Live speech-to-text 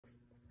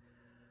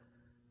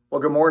Well,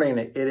 good morning.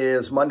 It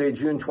is Monday,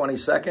 June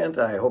 22nd.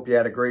 I hope you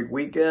had a great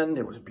weekend.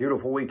 It was a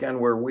beautiful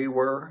weekend where we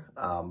were,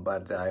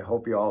 but I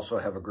hope you also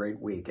have a great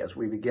week as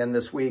we begin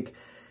this week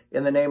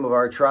in the name of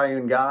our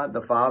triune God,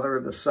 the Father,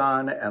 the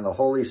Son, and the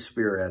Holy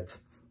Spirit.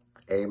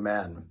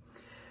 Amen.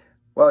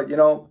 Well, you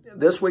know,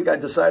 this week I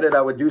decided I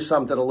would do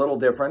something a little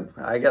different.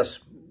 I guess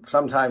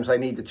sometimes I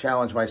need to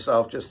challenge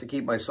myself just to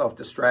keep myself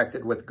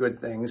distracted with good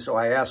things. So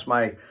I asked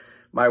my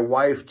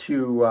wife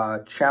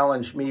to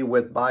challenge me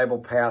with Bible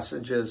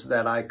passages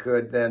that I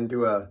could then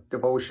do a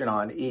devotion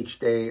on each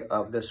day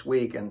of this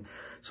week. And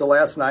so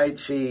last night,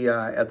 she,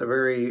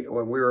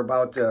 when we were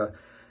about to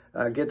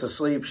get to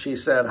sleep, she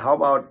said, how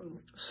about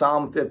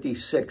Psalm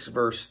 56,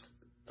 verse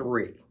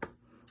 3?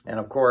 And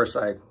of course,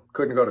 I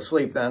couldn't go to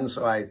sleep then,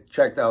 so I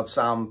checked out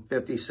Psalm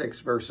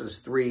 56, verses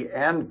 3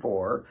 and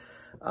 4.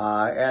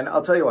 And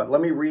I'll tell you what, let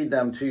me read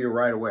them to you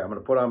right away. I'm going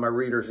to put on my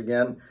readers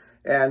again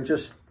and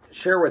just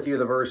share with you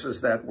the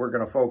verses that we're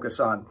going to focus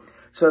on.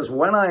 It says,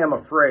 when I am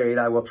afraid,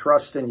 I will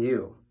trust in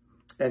you.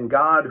 In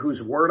God,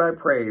 whose word I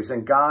praise,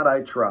 in God I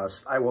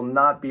trust, I will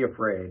not be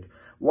afraid.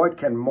 What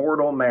can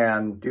mortal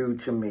man do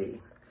to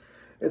me?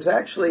 It's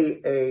actually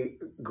a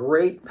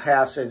great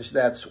passage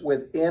that's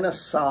within a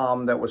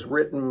psalm that was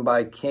written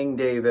by King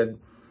David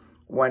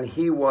when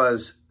he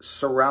was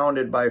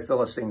surrounded by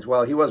Philistines.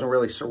 Well, he wasn't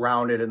really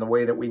surrounded in the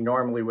way that we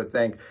normally would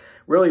think.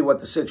 Really what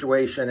the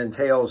situation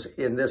entails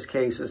in this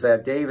case is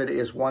that David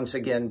is once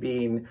again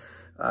being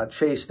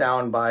chased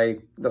down by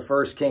the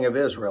first king of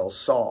Israel,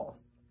 Saul.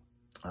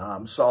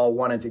 Saul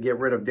wanted to get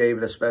rid of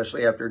David,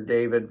 especially after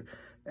David,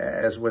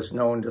 as was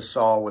known to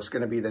Saul, was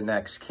going to be the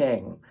next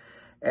king.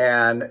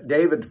 And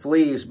David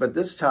flees, but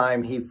this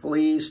time he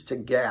flees to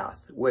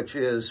Gath, which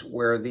is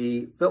where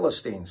the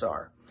Philistines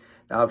are.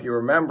 Now, if you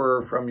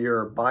remember from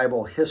your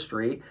Bible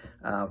history,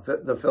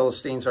 the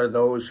Philistines are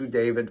those who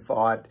David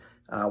fought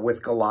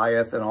with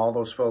Goliath and all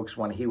those folks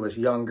when he was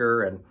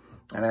younger.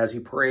 And as he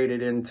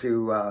paraded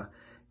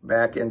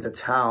back into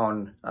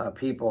town,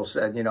 people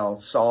said, you know,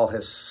 Saul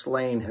has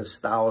slain his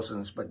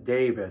thousands, but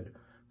David,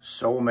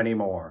 so many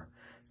more.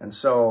 And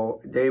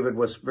so David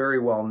was very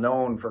well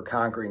known for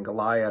conquering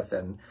Goliath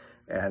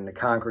and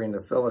conquering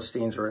the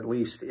Philistines, or at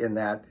least in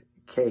that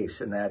case,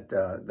 in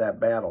that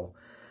battle.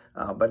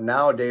 But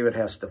now David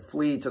has to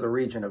flee to the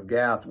region of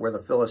Gath where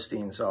the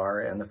Philistines are,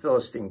 and the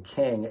Philistine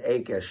king,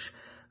 Achish,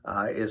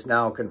 is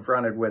now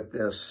confronted with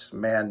this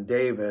man,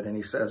 David, and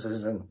he says,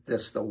 isn't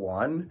this the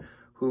one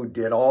who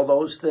did all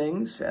those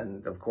things?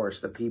 And of course,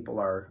 the people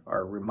are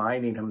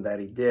reminding him that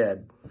he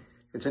did.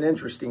 It's an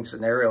interesting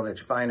scenario that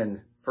you find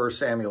in 1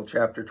 Samuel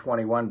chapter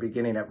 21,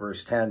 beginning at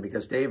verse 10,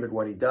 because David,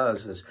 what he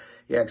does is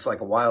he acts like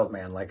a wild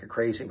man, like a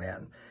crazy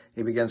man.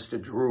 He begins to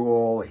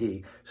drool.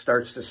 He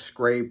starts to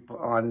scrape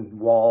on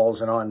walls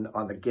and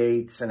on the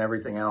gates and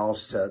everything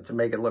else to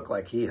make it look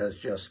like he has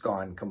just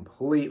gone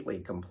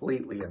completely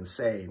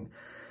insane.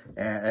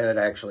 And it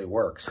actually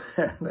works.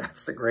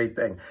 That's the great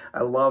thing.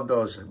 I love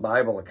those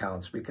Bible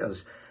accounts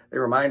because they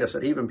remind us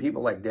that even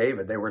people like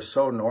David, they were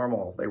so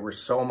normal. They were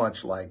so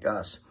much like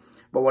us.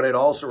 But what it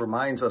also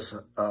reminds us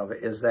of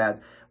is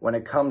that when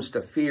it comes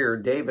to fear,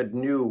 David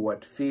knew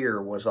what fear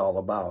was all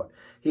about.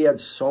 He had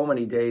so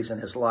many days in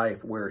his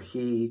life where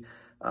he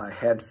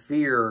had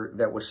fear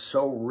that was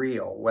so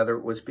real, whether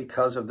it was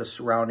because of the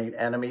surrounding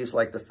enemies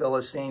like the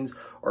Philistines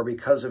or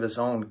because of his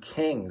own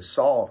king,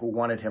 Saul, who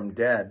wanted him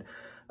dead,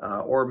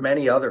 or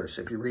many others.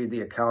 If you read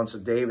the accounts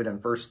of David in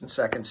 1st and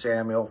 2nd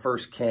Samuel,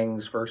 1st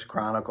Kings, 1st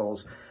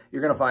Chronicles,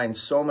 you're going to find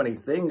so many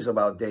things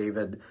about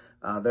David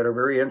that are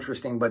very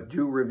interesting, but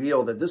do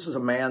reveal that this is a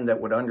man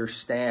that would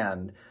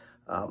understand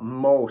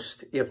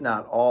most, if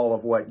not all,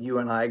 of what you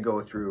and I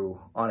go through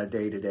on a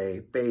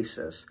day-to-day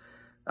basis.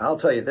 I'll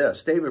tell you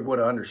this, David would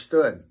have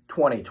understood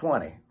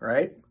 2020,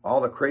 right?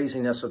 All the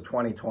craziness of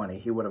 2020,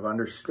 he would have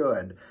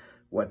understood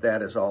what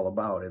that is all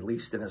about, at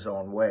least in his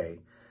own way.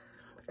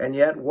 And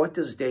yet, what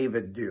does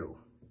David do?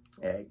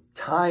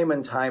 Time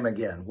and time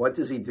again, what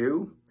does he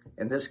do?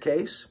 In this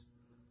case,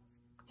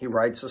 he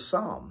writes a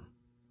psalm,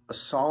 a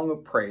song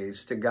of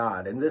praise to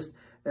God. In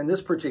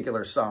this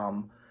particular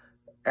psalm,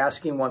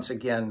 asking once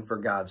again for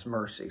God's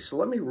mercy. So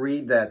let me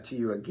read that to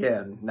you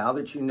again, now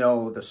that you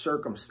know the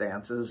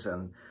circumstances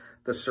and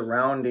the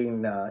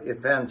surrounding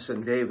events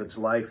in David's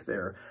life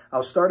there.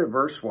 I'll start at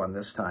verse 1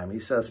 this time. He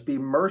says, be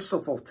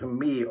merciful to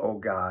me, O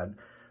God,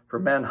 for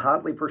men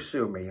hotly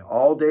pursue me.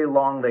 All day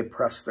long they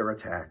press their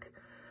attack.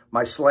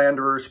 My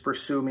slanderers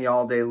pursue me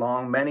all day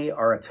long. Many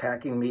are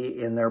attacking me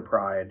in their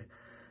pride.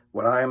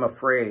 When I am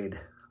afraid,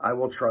 I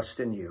will trust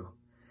in you.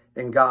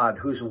 In God,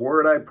 whose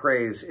word I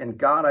praise, in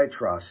God I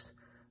trust,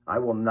 I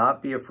will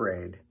not be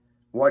afraid.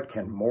 What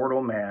can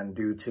mortal man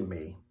do to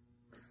me?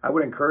 I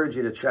would encourage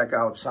you to check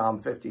out Psalm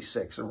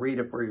 56 and read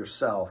it for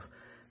yourself,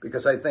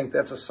 because I think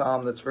that's a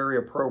psalm that's very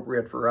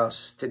appropriate for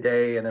us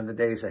today and in the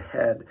days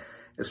ahead,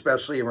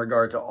 especially in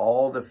regard to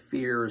all the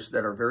fears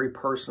that are very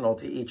personal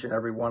to each and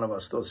every one of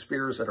us, those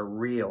fears that are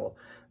real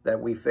that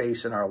we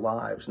face in our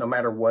lives, no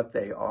matter what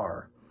they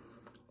are.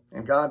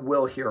 And God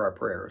will hear our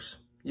prayers.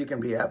 You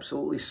can be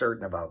absolutely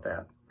certain about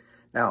that.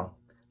 Now,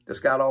 Does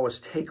God always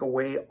take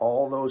away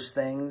all those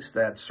things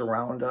that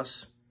surround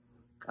us?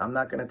 I'm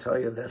not going to tell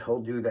you that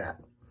he'll do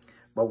that,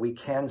 but we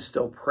can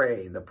still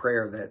pray the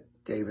prayer that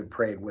David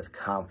prayed with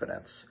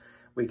confidence.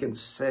 We can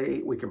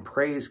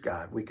praise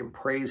God. We can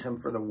praise him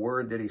for the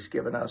word that he's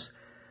given us,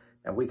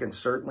 and we can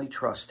certainly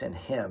trust in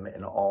him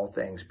in all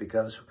things,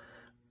 because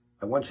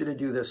I want you to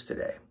do this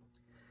today.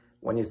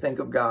 When you think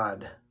of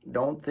God,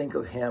 don't think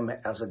of him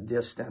as a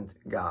distant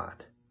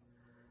God.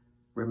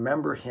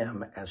 Remember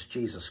him as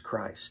Jesus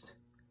Christ.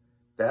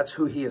 That's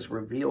who he has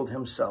revealed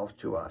himself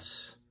to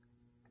us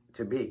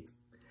to be.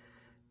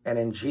 And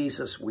in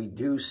Jesus, we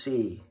do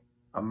see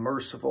a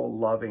merciful,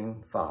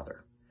 loving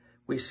Father.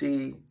 We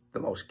see the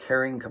most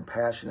caring,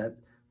 compassionate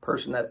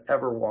person that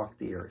ever walked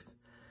the earth.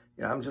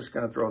 You know, I'm just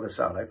going to throw this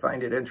out. I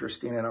find it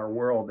interesting in our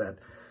world that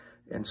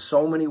in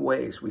so many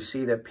ways, we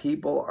see that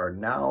people are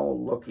now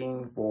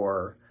looking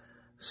for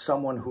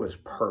someone who is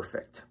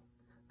perfect.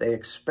 They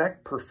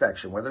expect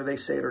perfection. Whether they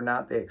say it or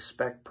not, they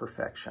expect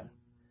perfection.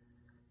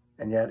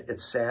 And yet,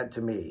 it's sad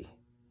to me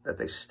that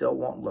they still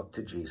won't look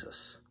to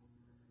Jesus.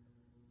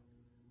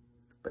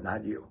 But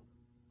not you.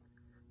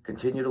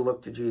 Continue to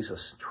look to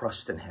Jesus.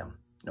 Trust in him,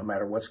 no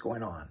matter what's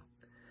going on.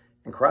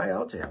 And cry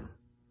out to him.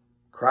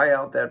 Cry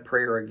out that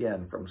prayer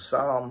again from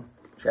Psalm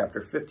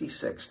chapter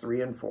 56,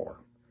 3 and 4.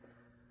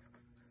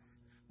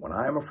 When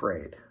I am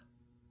afraid,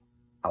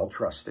 I'll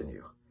trust in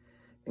you.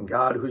 In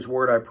God, whose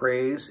word I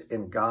praise,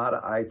 in God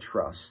I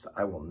trust.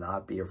 I will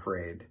not be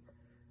afraid.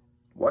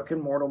 What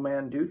can mortal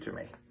man do to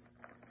me?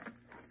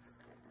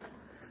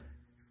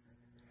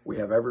 We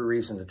have every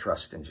reason to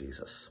trust in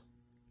Jesus.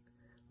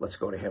 Let's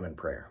go to him in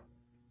prayer.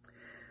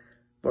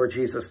 Lord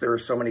Jesus, there are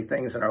so many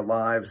things in our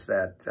lives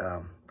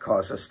that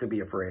cause us to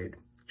be afraid.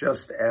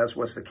 Just as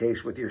was the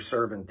case with your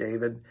servant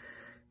David,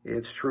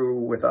 it's true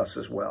with us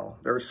as well.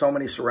 There are so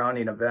many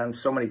surrounding events,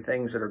 so many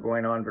things that are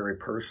going on very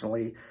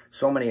personally,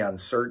 so many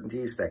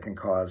uncertainties that can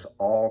cause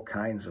all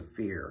kinds of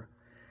fear.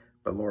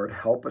 But Lord,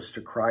 help us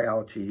to cry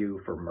out to you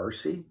for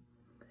mercy,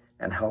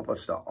 and help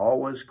us to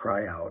always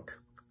cry out,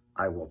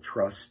 I will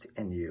trust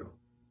in you.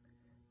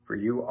 For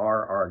you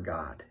are our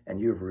God, and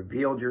you have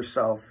revealed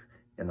yourself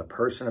in the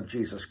person of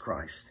Jesus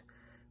Christ,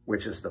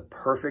 which is the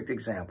perfect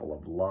example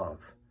of love,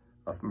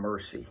 of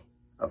mercy,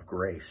 of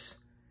grace,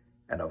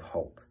 and of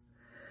hope.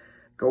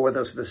 Go with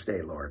us this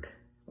day, Lord.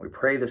 We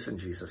pray this in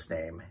Jesus'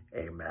 name.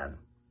 Amen.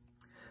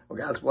 Well,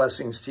 God's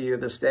blessings to you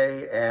this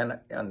day and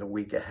the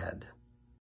week ahead.